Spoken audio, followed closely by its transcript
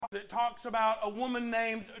that talks about a woman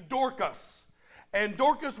named Dorcas. And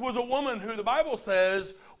Dorcas was a woman who the Bible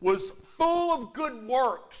says was full of good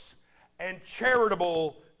works and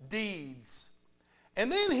charitable deeds.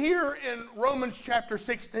 And then here in Romans chapter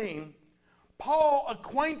 16, Paul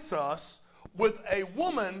acquaints us with a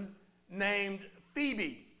woman named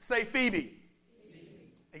Phoebe. Say Phoebe. Phoebe.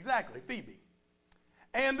 Exactly, Phoebe.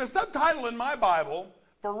 And the subtitle in my Bible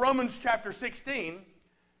for Romans chapter 16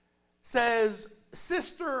 says,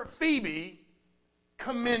 Sister Phoebe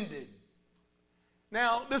commended.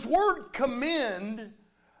 Now, this word commend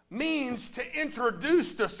means to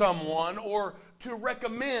introduce to someone or to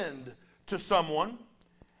recommend to someone.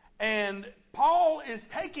 And Paul is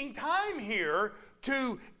taking time here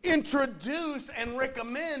to introduce and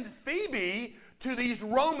recommend Phoebe to these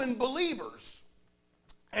Roman believers.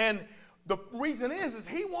 And the reason is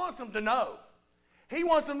he wants them to know. He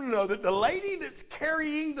wants them to know that the lady that's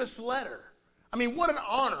carrying this letter, I mean, what an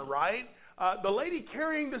honor, right? The lady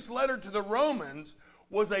carrying this letter to the Romans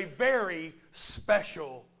was a very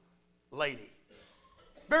special lady.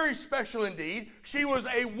 Very special indeed. She was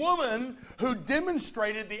a woman who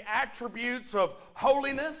demonstrated the attributes of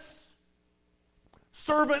holiness,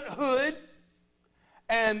 servanthood,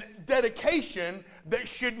 and dedication that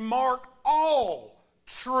should mark all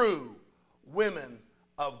true women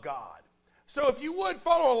of God. So if you would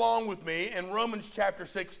follow along with me in Romans chapter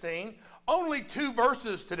 16, only 2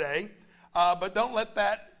 verses today, but don't let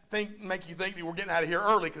that make you think that we're getting out of here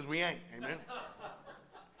early, because we ain't. Amen.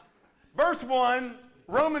 Verse 1,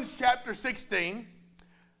 Romans chapter 16.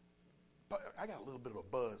 I got a little bit of a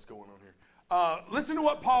buzz going on here. Listen to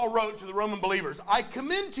what Paul wrote to the Roman believers. I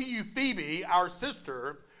commend to you Phoebe, our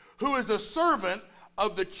sister, who is a servant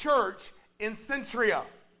of the church in Cenchrea,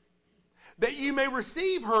 that you may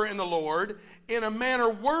receive her in the Lord in a manner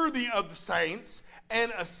worthy of the saints,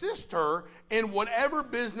 and assist her in whatever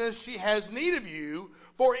business she has need of you,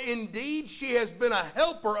 for indeed she has been a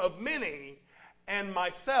helper of many, and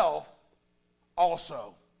myself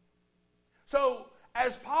also. So,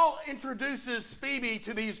 as Paul introduces Phoebe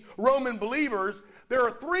to these Roman believers, there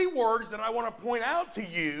are 3 words that I want to point out to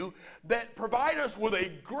you that provide us with a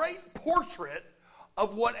great portrait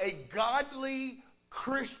of what a godly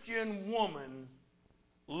Christian woman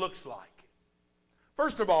looks like.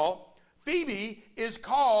 First of all, Phoebe is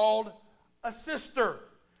called a sister.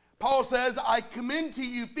 Paul says, I commend to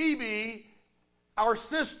you Phoebe, our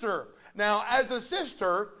sister. Now, as a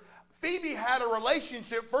sister, Phoebe had a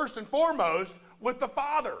relationship first and foremost with the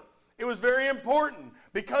Father. It was very important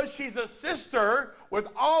because she's a sister with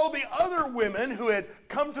all the other women who had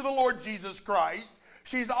come to the Lord Jesus Christ.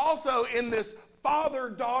 She's also in this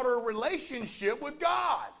father-daughter relationship with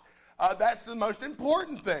God. That's the most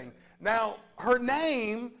important thing. Now, her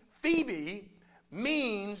name, Phoebe,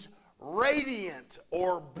 means radiant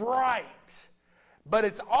or bright, but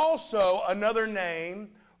it's also another name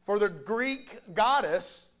for the Greek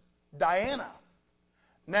goddess Diana.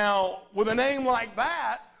 Now, with a name like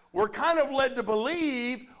that, we're kind of led to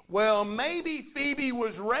believe, well, maybe Phoebe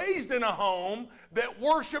was raised in a home that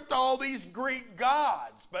worshiped all these Greek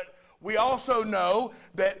gods. But we also know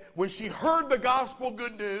that when she heard the gospel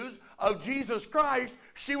good news of Jesus Christ,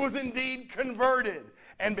 she was indeed converted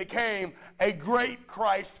and became a great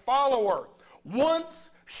Christ follower. Once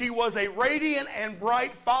she was a radiant and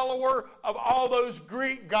bright follower of all those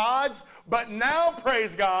Greek gods, but now,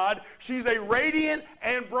 praise God, she's a radiant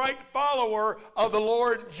and bright follower of the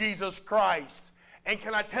Lord Jesus Christ. And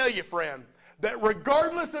can I tell you, friend, that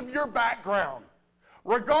regardless of your background,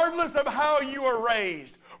 regardless of how you are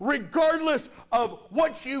raised, regardless of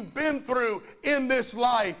what you've been through in this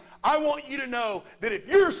life, I want you to know that if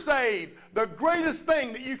you're saved, the greatest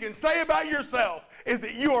thing that you can say about yourself is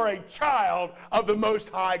that you are a child of the Most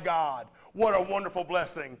High God. What a wonderful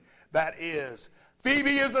blessing that is.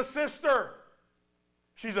 Phoebe is a sister.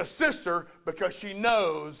 She's a sister because she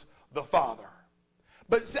knows the Father.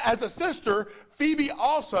 But as a sister, Phoebe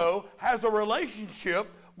also has a relationship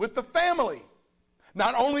with the family.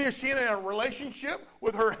 Not only is she in a relationship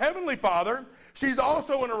with her heavenly Father, she's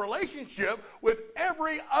also in a relationship with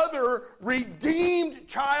every other redeemed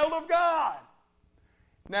child of God.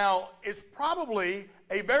 Now, it's probably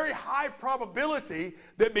a very high probability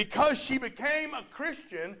that because she became a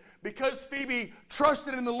Christian, because Phoebe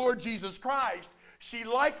trusted in the Lord Jesus Christ, she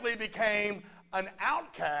likely became an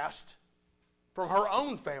outcast from her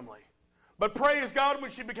own family. But praise God,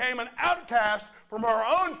 when she became an outcast from her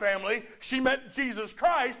own family, she met Jesus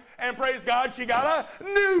Christ, and praise God, she got a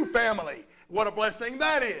new family. What a blessing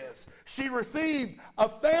that is. She received a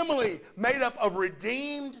family made up of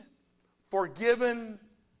redeemed, forgiven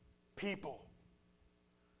people.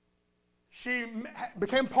 She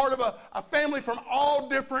became part of a family from all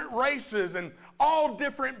different races and all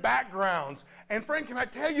different backgrounds. And friend, can I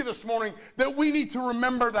tell you this morning that we need to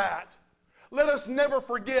remember that. Let us never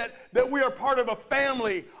forget that we are part of a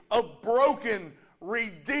family of broken,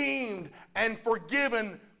 redeemed, and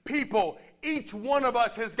forgiven people. Each one of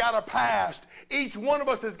us has got a past. Each one of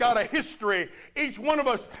us has got a history. Each one of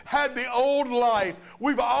us had the old life.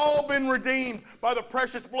 We've all been redeemed by the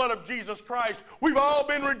precious blood of Jesus Christ. We've all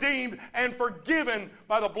been redeemed and forgiven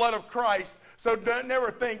by the blood of Christ. So don't never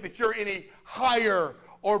think that you're any higher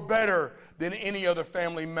or better than any other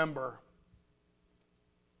family member.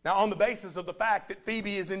 Now, on the basis of the fact that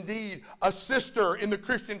Phoebe is indeed a sister in the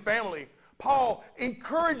Christian family, Paul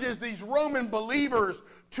encourages these Roman believers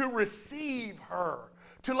to receive her,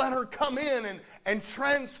 to let her come in and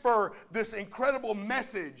transfer this incredible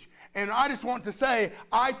message. And I just want to say,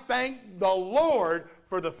 I thank the Lord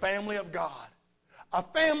for the family of God. A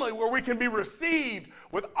family where we can be received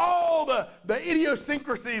with all the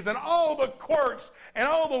idiosyncrasies and all the quirks and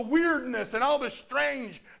all the weirdness and all the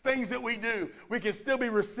strange things that we do. We can still be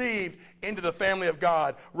received into the family of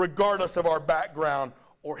God regardless of our background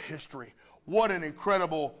or history. What an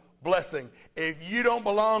incredible blessing. If you don't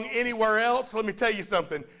belong anywhere else, let me tell you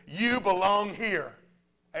something. You belong here.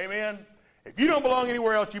 Amen? If you don't belong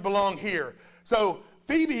anywhere else, you belong here. So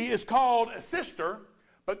Phoebe is called a sister,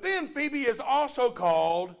 but then Phoebe is also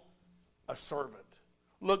called a servant.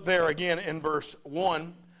 Look there again in verse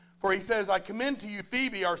 1. For he says, I commend to you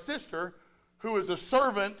Phoebe, our sister, who is a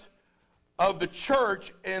servant of the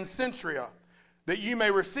church in Cenchrea, that you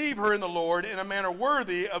may receive her in the Lord in a manner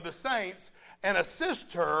worthy of the saints, and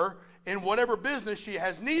assist her in whatever business she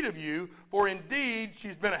has need of you, for indeed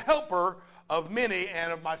she's been a helper of many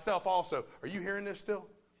and of myself also. Are you hearing this still?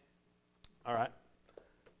 All right.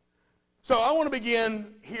 So I want to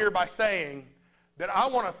begin here by saying that I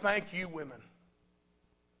want to thank you women.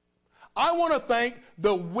 I want to thank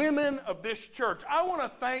the women of this church. I want to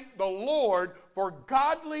thank the Lord for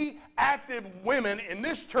godly, active women in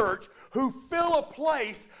this church who fill a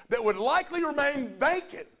place that would likely remain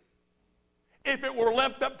vacant if it were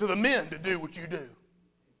left up to the men to do what you do.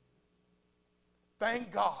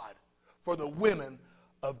 Thank God for the women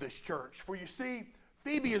of this church. For you see,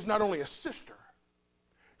 Phoebe is not only a sister,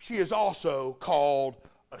 she is also called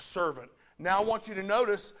a servant. Now I want you to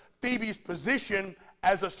notice Phoebe's position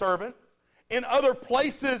as a servant. In other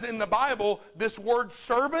places in the Bible, this word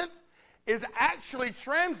servant is actually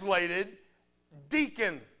translated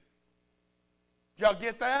deacon. Did y'all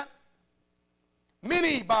get that?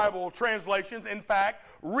 Many Bible translations, in fact,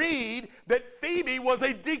 read that Phoebe was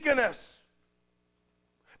a deaconess.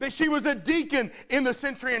 That she was a deacon in the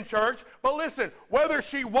Centurion church. But listen, whether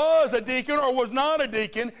she was a deacon or was not a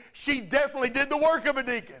deacon, she definitely did the work of a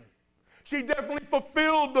deacon. She definitely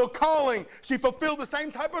fulfilled the calling. She fulfilled the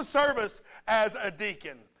same type of service as a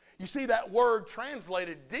deacon. You see, that word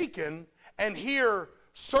translated deacon and here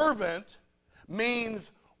servant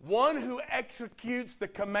means one who executes the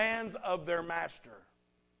commands of their master.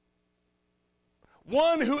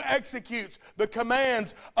 One who executes the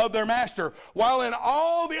commands of their master. While in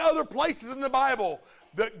all the other places in the Bible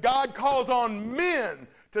that God calls on men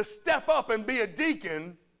to step up and be a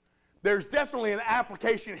deacon, there's definitely an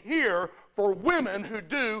application here for women who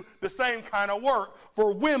do the same kind of work,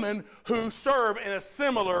 for women who serve in a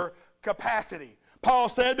similar capacity. Paul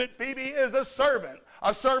said that Phoebe is a servant.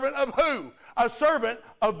 A servant of who? A servant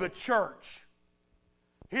of the church.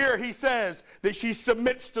 Here he says that she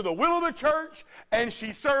submits to the will of the church and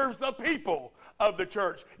she serves the people of the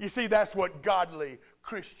church. You see, that's what godly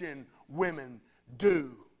Christian women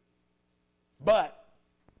do. But,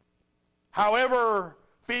 however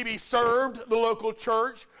Phoebe served the local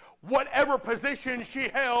church, whatever position she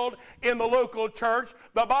held in the local church,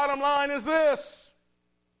 the bottom line is this: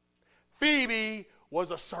 Phoebe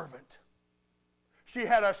was a servant. She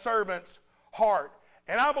had a servant's heart.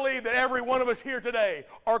 And I believe that every one of us here today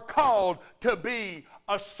are called to be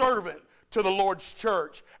a servant to the Lord's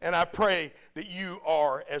church. And I pray that you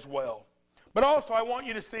are as well. But also I want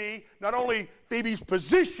you to see not only Phoebe's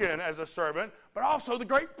position as a servant, but also the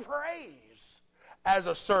great praise as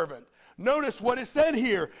a servant. Notice what it said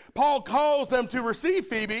here. Paul calls them to receive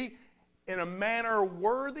Phoebe in a manner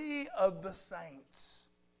worthy of the saints.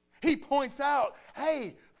 He points out,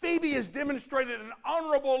 hey, Phoebe has demonstrated an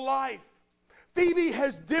honorable life. Phoebe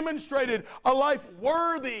has demonstrated a life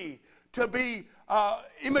worthy to be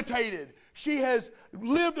imitated. She has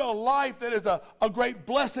lived a life that is a great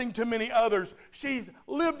blessing to many others. She's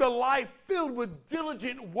lived a life filled with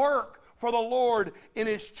diligent work for the Lord in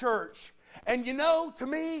His church. And to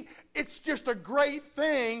me, it's just a great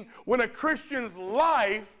thing when a Christian's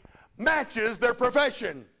life matches their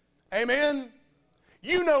profession. Amen?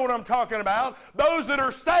 You know what I'm talking about. Those that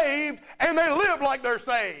are saved and they live like they're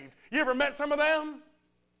saved. You ever met some of them?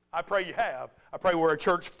 I pray you have. I pray we're a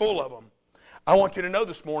church full of them. I want you to know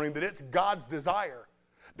this morning that it's God's desire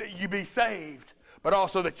that you be saved, but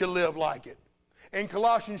also that you live like it. In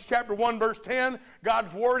Colossians chapter 1, verse 10,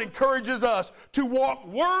 God's word encourages us to walk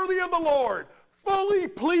worthy of the Lord, fully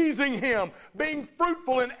pleasing Him, being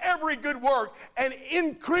fruitful in every good work, and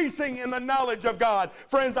increasing in the knowledge of God.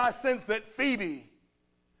 Friends, I sense that Phoebe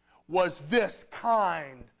was this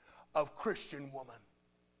kind of Christian woman.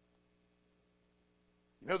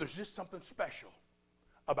 You know, there's just something special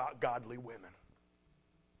about godly women.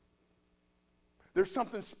 There's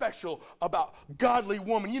something special about godly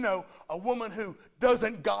woman. You know, a woman who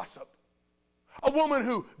doesn't gossip. A woman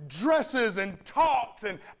who dresses and talks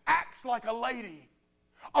and acts like a lady.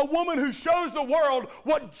 A woman who shows the world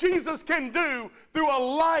what Jesus can do through a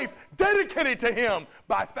life dedicated to Him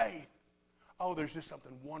by faith. Oh, there's just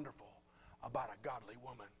something wonderful about a godly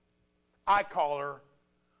woman. I call her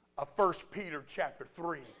a 1 Peter chapter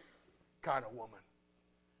 3 kind of woman.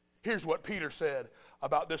 Here's what Peter said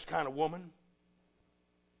about this kind of woman.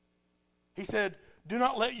 He said, do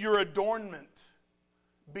not let your adornment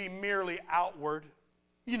be merely outward.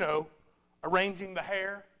 You know, arranging the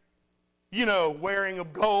hair. You know, wearing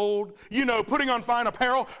of gold. You know, putting on fine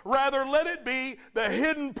apparel. Rather, let it be the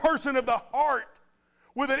hidden person of the heart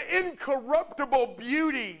with an incorruptible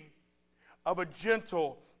beauty of a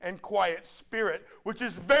gentle and quiet spirit, which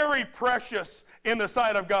is very precious in the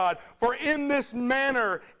sight of God. For in this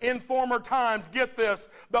manner, in former times, get this,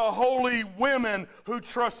 the holy women who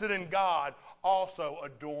trusted in God also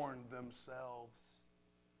adorned themselves.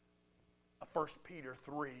 A 1 Peter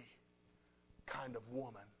 3 kind of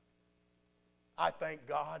woman. I thank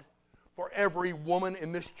God for every woman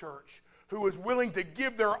in this church who is willing to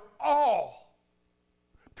give their all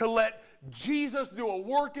to let Jesus do a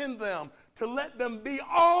work in them, to let them be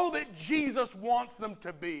all that Jesus wants them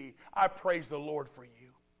to be. I praise the Lord for you.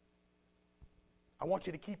 I want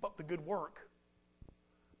you to keep up the good work.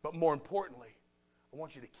 But more importantly, I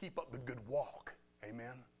want you to keep up the good walk.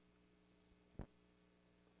 Amen.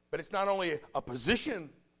 But it's not only a position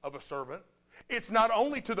of a servant. It's not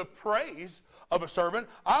only to the praise of a servant.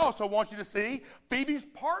 I also want you to see Phoebe's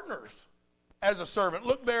partners as a servant.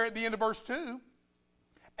 Look there at the end of verse 2.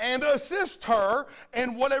 And assist her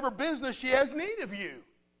in whatever business she has need of you.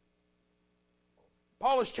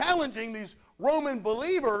 Paul is challenging these Roman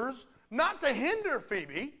believers not to hinder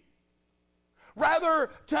Phoebe, rather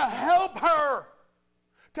to help her.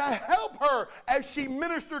 To help her as she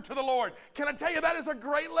ministered to the Lord. Can I tell you, that is a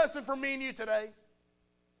great lesson for me and you today.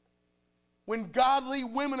 When godly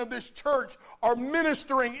women of this church are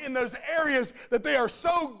ministering in those areas that they are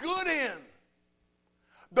so good in,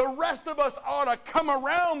 the rest of us ought to come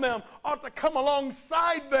around them, ought to come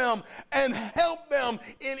alongside them and help them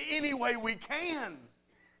in any way we can.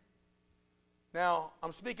 Now,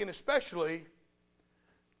 I'm speaking especially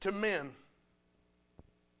to men.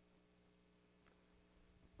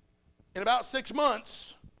 In about 6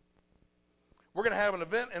 months, we're going to have an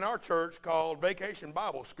event in our church called Vacation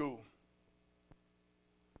Bible School.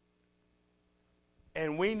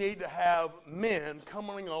 And we need to have men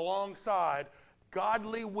coming alongside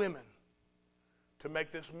godly women to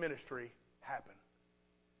make this ministry happen.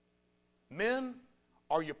 Men,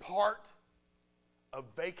 are you part of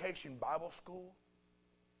Vacation Bible School?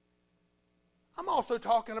 I'm also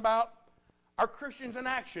talking about our Christians in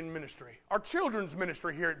Action ministry, our children's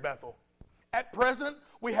ministry here at Bethel. At present,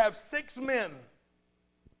 we have 6 men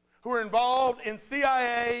who are involved in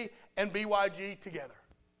CIA and BYG together.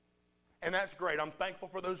 And that's great. I'm thankful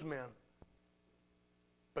for those men.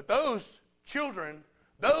 But those children,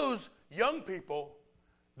 those young people,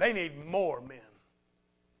 they need more men.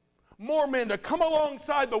 More men to come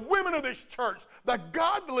alongside the women of this church, the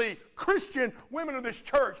godly Christian women of this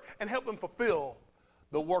church, and help them fulfill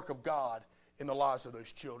the work of God in the lives of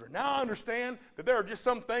those children. Now I understand that there are just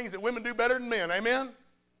some things that women do better than men. Amen?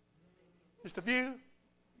 Just a few.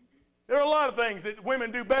 There are a lot of things that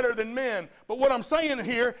women do better than men. But what I'm saying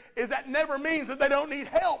here is that never means that they don't need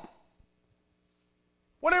help.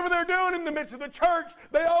 Whatever they're doing in the midst of the church,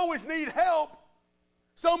 they always need help.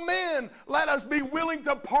 So men, let us be willing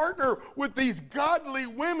to partner with these godly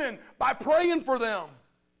women by praying for them,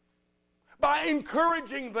 by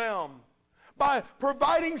encouraging them, by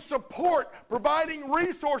providing support, providing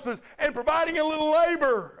resources, and providing a little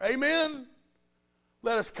labor. Amen?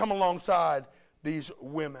 Let us come alongside these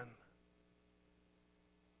women.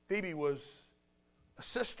 Phoebe was a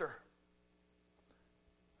sister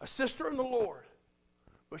in the Lord,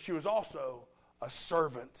 but she was also a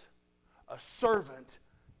servant a servant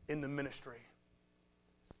in the ministry.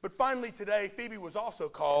 But finally today, Phoebe was also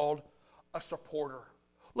called a supporter.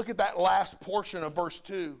 Look at that last portion of verse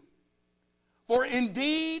 2. For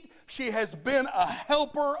indeed she has been a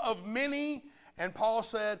helper of many, and Paul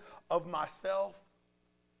said, of myself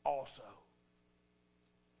also.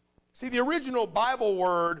 See, the original Bible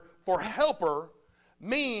word for helper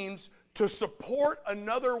means to support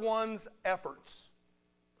another one's efforts.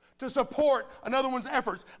 To support another one's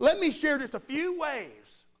efforts. Let me share just a few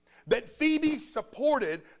ways that Phoebe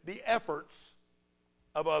supported the efforts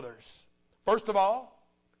of others. First of all,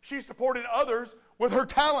 she supported others with her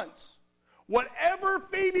talents. Whatever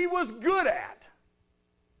Phoebe was good at,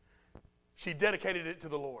 she dedicated it to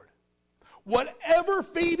the Lord. Whatever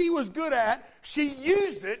Phoebe was good at, she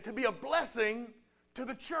used it to be a blessing to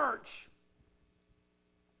the church.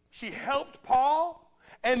 She helped Paul,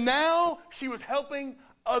 and now she was helping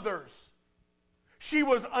others. She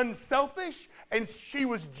was unselfish, and she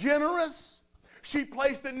was generous. She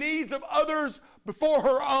placed the needs of others before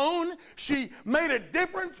her own. She made a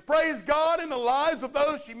difference, praise God, in the lives of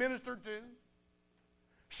those she ministered to.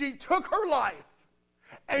 She took her life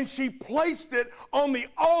and she placed it on the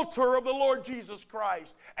altar of the Lord Jesus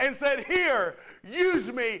Christ and said, here,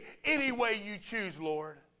 use me any way you choose,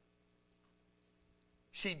 Lord.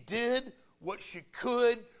 She did what she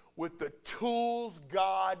could with the tools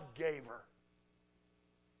God gave her.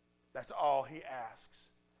 That's all he asks,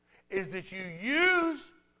 is that you use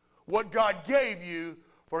what God gave you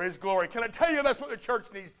for his glory. Can I tell you that's what the church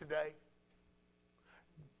needs today?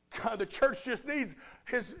 God, the church just needs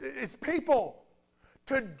its people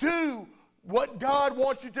to do what God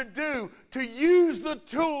wants you to do, to use the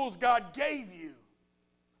tools God gave you.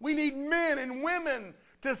 We need men and women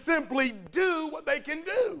to simply do what they can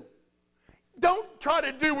do. Don't try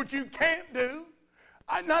to do what you can't do.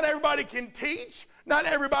 Not everybody can teach. Not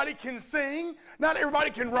everybody can sing. Not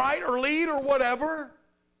everybody can write or lead or whatever.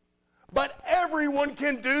 But everyone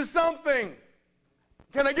can do something.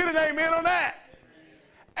 Can I get an amen on that?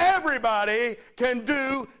 Everybody can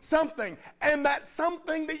do something. And that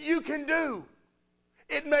something that you can do,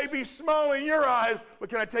 it may be small in your eyes, but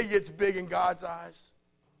can I tell you it's big in God's eyes?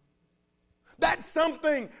 That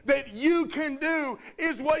something that you can do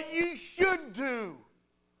is what you should do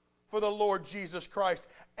for the Lord Jesus Christ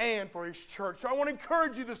and for his church. So I want to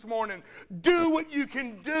encourage you this morning, do what you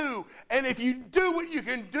can do. And if you do what you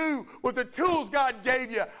can do with the tools God gave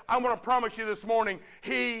you, I want to promise you this morning,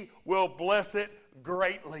 he will bless it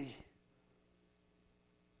greatly.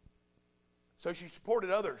 So she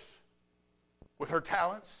supported others with her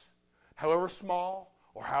talents, however small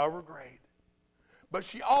or however great. But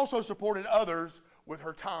she also supported others with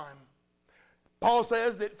her time. Paul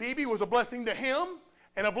says that Phoebe was a blessing to him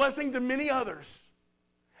and a blessing to many others.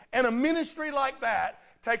 And a ministry like that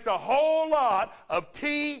takes a whole lot of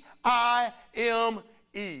T-I-M-E.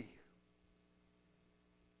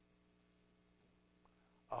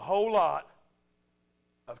 A whole lot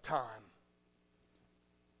of time.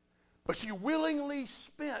 But she willingly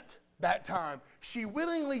spent that time. She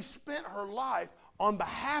willingly spent her life on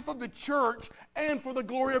behalf of the church and for the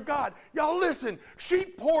glory of God. Y'all listen, she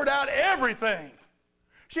poured out everything.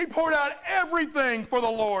 She poured out everything for the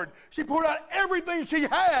Lord. She poured out everything she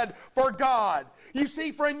had for God. You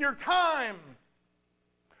see, friend, your time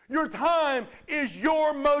is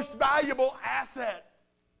your most valuable asset.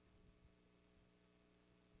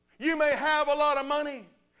 You may have a lot of money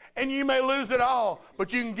and you may lose it all,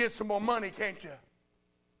 but you can get some more money, can't you?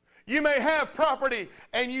 You may have property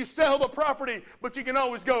and you sell the property, but you can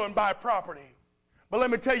always go and buy property. But let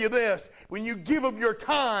me tell you this, when you give of your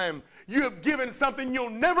time, you have given something you'll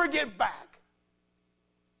never get back.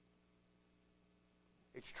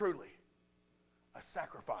 It's truly a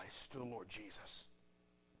sacrifice to the Lord Jesus.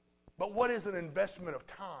 But what is an investment of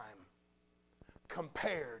time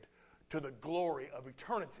compared to the glory of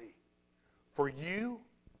eternity for you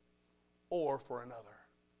or for another?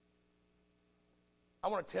 I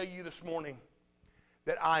want to tell you this morning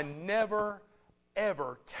that I never,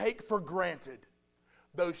 ever take for granted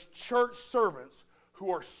those church servants who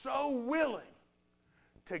are so willing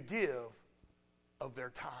to give of their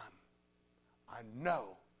time. I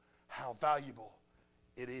know how valuable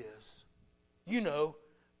it is. You know,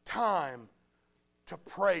 time to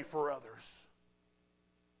pray for others.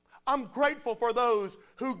 I'm grateful for those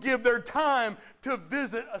who give their time to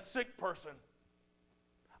visit a sick person.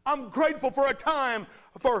 I'm grateful for the time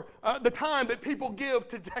that people give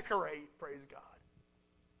to decorate, praise God.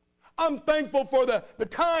 I'm thankful for the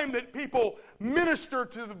time that people minister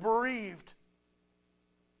to the bereaved.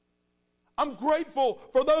 I'm grateful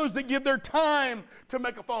for those that give their time to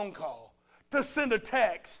make a phone call, to send a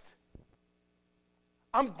text.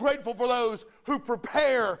 I'm grateful for those who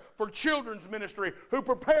prepare for children's ministry, who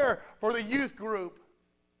prepare for the youth group.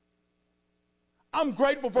 I'm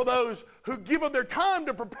grateful for those who give up their time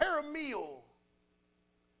to prepare a meal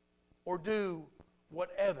or do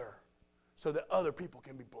whatever so that other people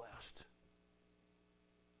can be blessed.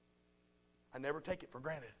 I never take it for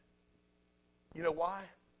granted. You know why?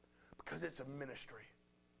 Because it's a ministry.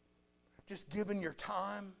 Just giving your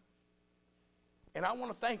time. And I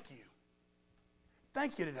want to thank you.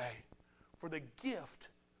 Thank you today for the gift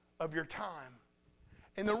of your time.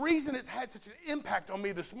 And the reason it's had such an impact on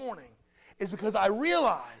me this morning is because I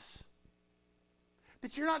realize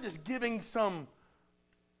that you're not just giving something.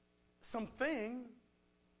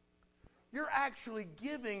 You're actually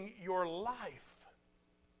giving your life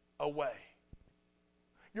away.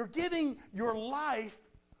 You're giving your life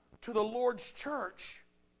to the Lord's church.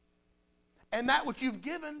 And that which you've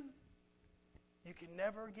given, you can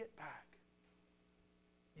never get back.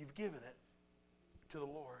 You've given it to the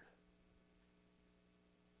Lord.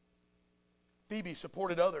 Phoebe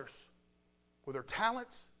supported others with her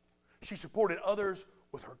talents. She supported others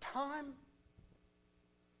with her time.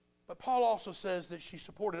 But Paul also says that she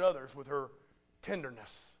supported others with her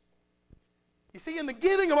tenderness. You see, in the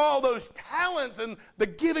giving of all those talents and the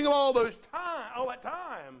giving of all that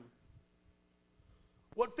time,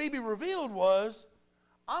 what Phoebe revealed was,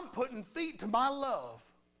 I'm putting feet to my love.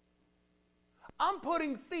 I'm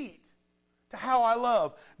putting feet to how I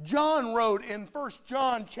love. John wrote in 1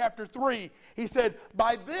 John chapter 3, he said,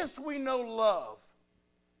 by this we know love,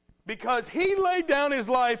 because he laid down his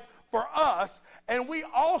life for us, and we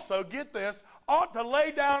also, get this, ought to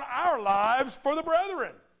lay down our lives for the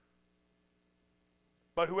brethren.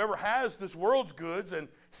 But whoever has this world's goods and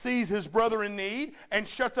sees his brother in need and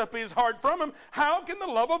shuts up his heart from him, how can the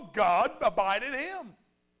love of God abide in him?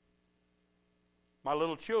 My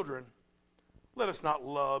little children, let us not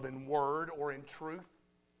love in word or in truth,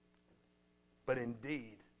 but in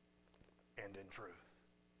deed and in truth.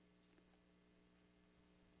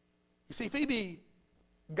 You see, Phoebe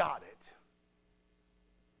got it.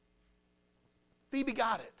 Phoebe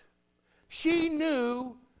got it. She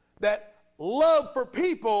knew that love for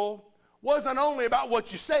people wasn't only about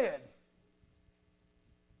what you said.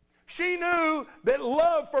 She knew that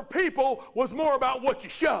love for people was more about what you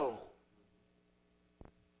show.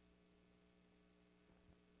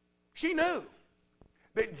 She knew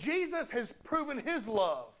that Jesus has proven his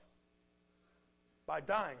love by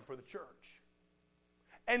dying for the church.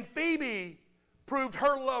 And Phoebe proved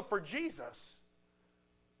her love for Jesus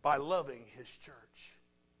by loving his church.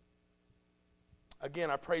 Again,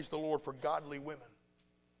 I praise the Lord for godly women.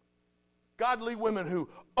 Godly women who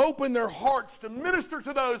open their hearts to minister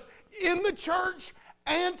to those in the church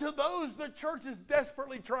and to those the church is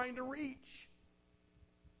desperately trying to reach.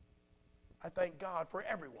 I thank God for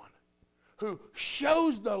everyone who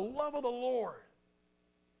shows the love of the Lord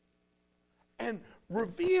and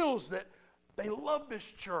reveals that they love this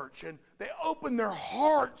church and they open their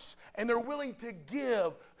hearts and they're willing to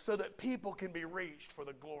give so that people can be reached for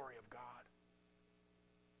the glory of God.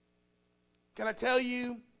 Can I tell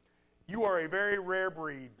you, you are a very rare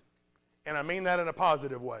breed, and I mean that in a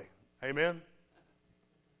positive way. Amen?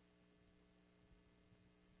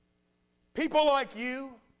 People like you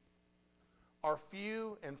are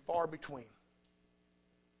few and far between.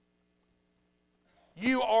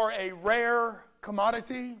 You are a rare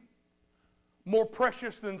commodity, more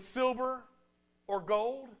precious than silver or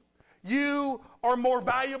gold. You are more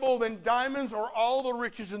valuable than diamonds or all the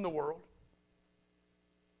riches in the world.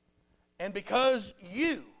 And because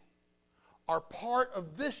you are part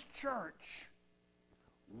of this church,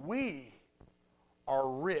 we are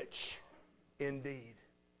rich indeed.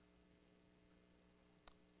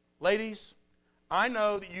 Ladies, I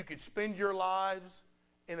know that you could spend your lives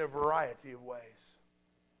in a variety of ways.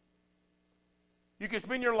 You could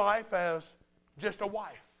spend your life as just a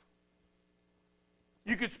wife.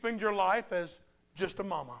 You could spend your life as just a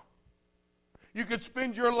mama. You could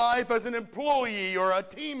spend your life as an employee or a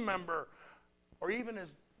team member or even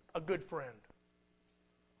as a good friend.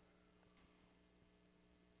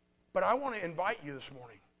 But I want to invite you this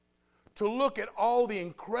morning to look at all the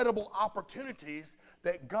incredible opportunities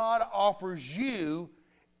that God offers you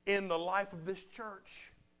in the life of this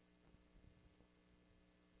church.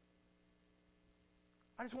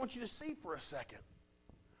 I just want you to see for a second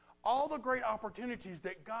all the great opportunities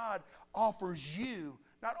that God offers you,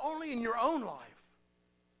 not only in your own life,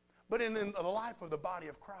 but in the life of the body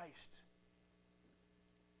of Christ.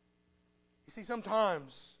 You see,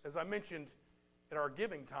 sometimes, as I mentioned at our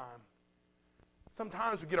giving time,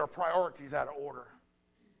 sometimes we get our priorities out of order.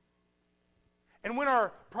 And when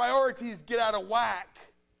our priorities get out of whack,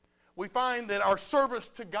 we find that our service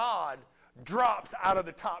to God drops out of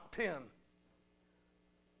the top 10.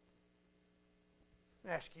 Let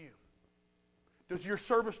me ask you, does your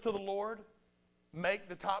service to the Lord make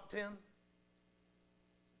the top 10?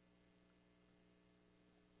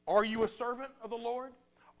 Are you a servant of the Lord?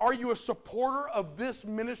 Are you a supporter of this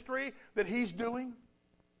ministry that He's doing?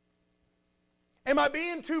 Am I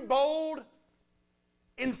being too bold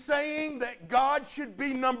in saying that God should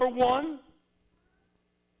be number one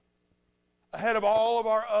ahead of all of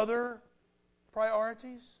our other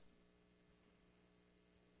priorities?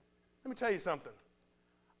 Let me tell you something.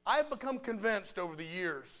 I've become convinced over the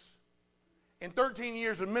years, in 13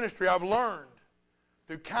 years of ministry, I've learned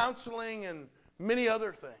through counseling and many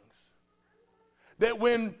other things, that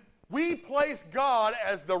when we place God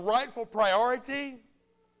as the rightful priority,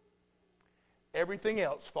 everything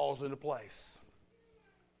else falls into place.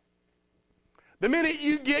 The minute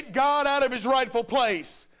you get God out of His rightful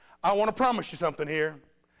place, I want to promise you something here.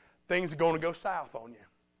 Things are going to go south on you.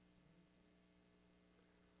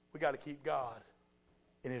 We got to keep God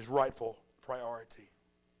in His rightful priority.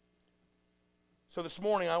 So this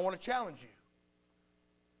morning I want to challenge you,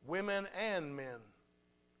 women and men,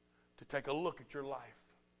 to take a look at your life.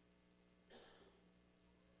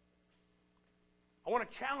 I want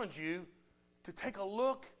to challenge you to take a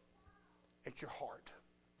look at your heart.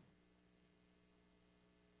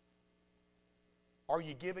 Are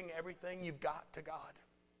you giving everything you've got to God?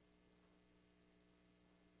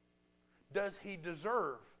 Does He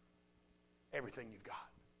deserve everything you've got?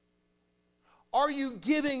 Are you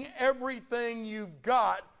giving everything you've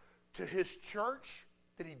got to His church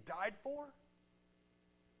that He died for?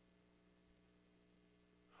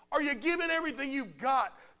 Are you giving everything you've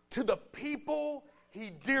got to the people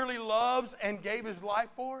He dearly loves and gave His life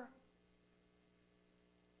for?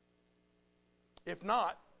 If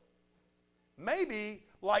not, maybe,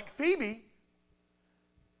 like Phoebe,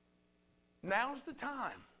 now's the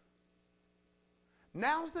time.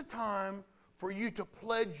 Now's the time for you to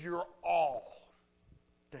pledge your all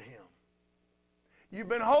to Him. You've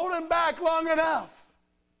been holding back long enough.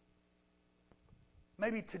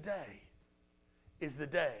 Maybe today is the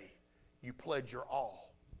day you pledge your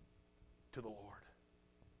all to the Lord.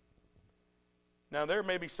 Now, there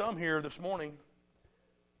may be some here this morning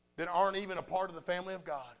that aren't even a part of the family of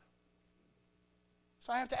God.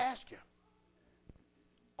 So I have to ask you,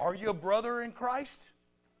 are you a brother in Christ?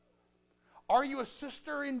 Are you a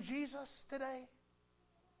sister in Jesus today?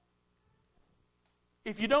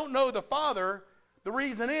 If you don't know the Father, the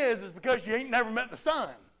reason is because you ain't never met the Son.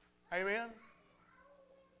 Amen?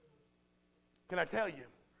 Can I tell you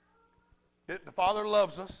that the Father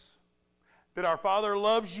loves us, that our Father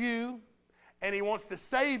loves you, and He wants to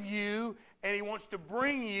save you, and He wants to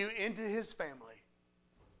bring you into His family.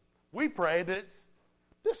 We pray that it's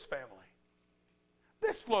this family,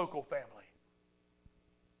 this local family.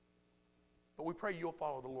 But we pray you'll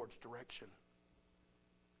follow the Lord's direction.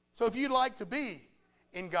 So if you'd like to be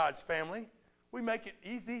in God's family, we make it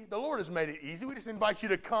easy. The Lord has made it easy. We just invite you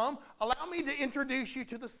to come. Allow me to introduce you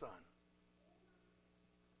to the Son.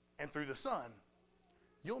 And through the Son,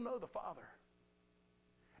 you'll know the Father.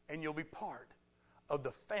 And you'll be part of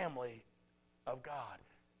the family of God.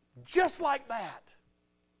 Just like that,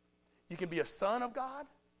 you can be a son of God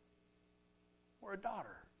or a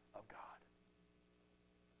daughter of God.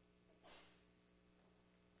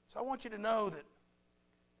 So I want you to know that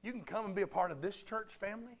you can come and be a part of this church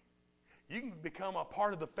family. You can become a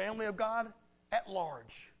part of the family of God at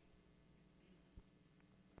large.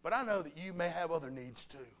 But I know that you may have other needs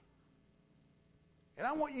too. And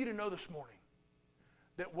I want you to know this morning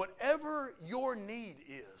that whatever your need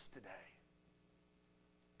is today,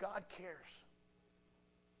 God cares.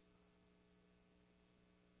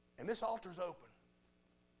 And this altar's open.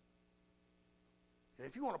 And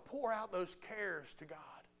if you want to pour out those cares to God,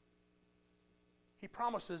 He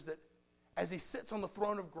promises that as He sits on the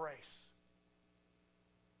throne of grace,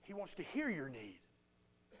 He wants to hear your need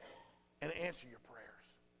and answer your prayers.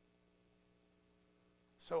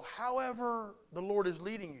 So however the Lord is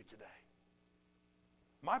leading you today,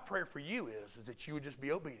 my prayer for you is that you would just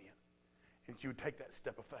be obedient and that you would take that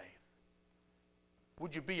step of faith.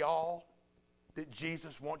 Would you be all that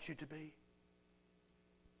Jesus wants you to be?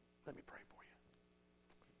 Let me pray for you.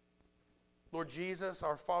 Lord Jesus,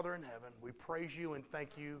 our Father in heaven, we praise you and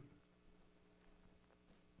thank you,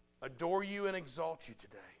 adore you and exalt you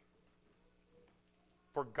today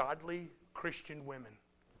for godly Christian women.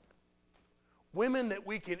 Women that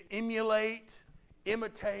we can emulate,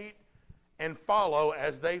 imitate, and follow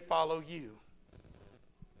as they follow you.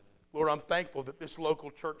 Lord, I'm thankful that this local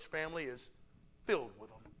church family is filled with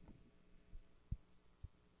them.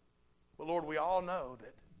 But Lord, we all know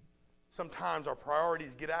that sometimes our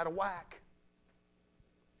priorities get out of whack.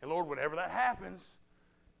 And Lord, whenever that happens,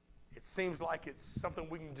 it seems like it's something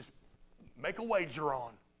we can just make a wager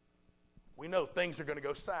on. We know things are going to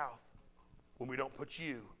go south when we don't put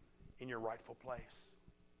you in your rightful place.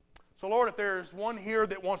 So Lord, if there's one here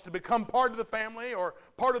that wants to become part of the family or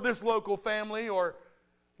part of this local family, or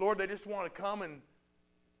Lord, they just want to come and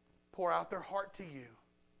pour out their heart to you,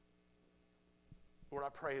 Lord, I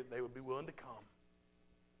pray that they would be willing to come.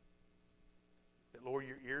 That, Lord,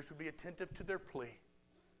 your ears would be attentive to their plea.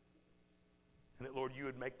 And that, Lord, you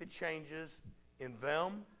would make the changes in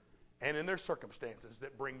them and in their circumstances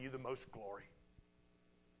that bring you the most glory.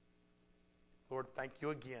 Lord, thank you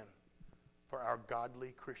again for our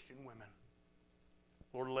godly Christian women.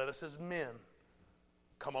 Lord, let us as men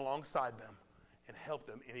come alongside them and help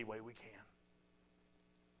them any way we can.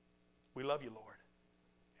 We love you, Lord,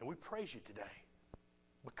 and we praise you today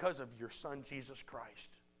because of your Son, Jesus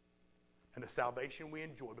Christ, and the salvation we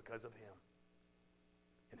enjoy because of him.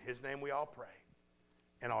 In his name we all pray.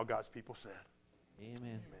 And all God's people said.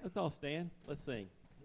 Amen. Let's all stand. Let's sing.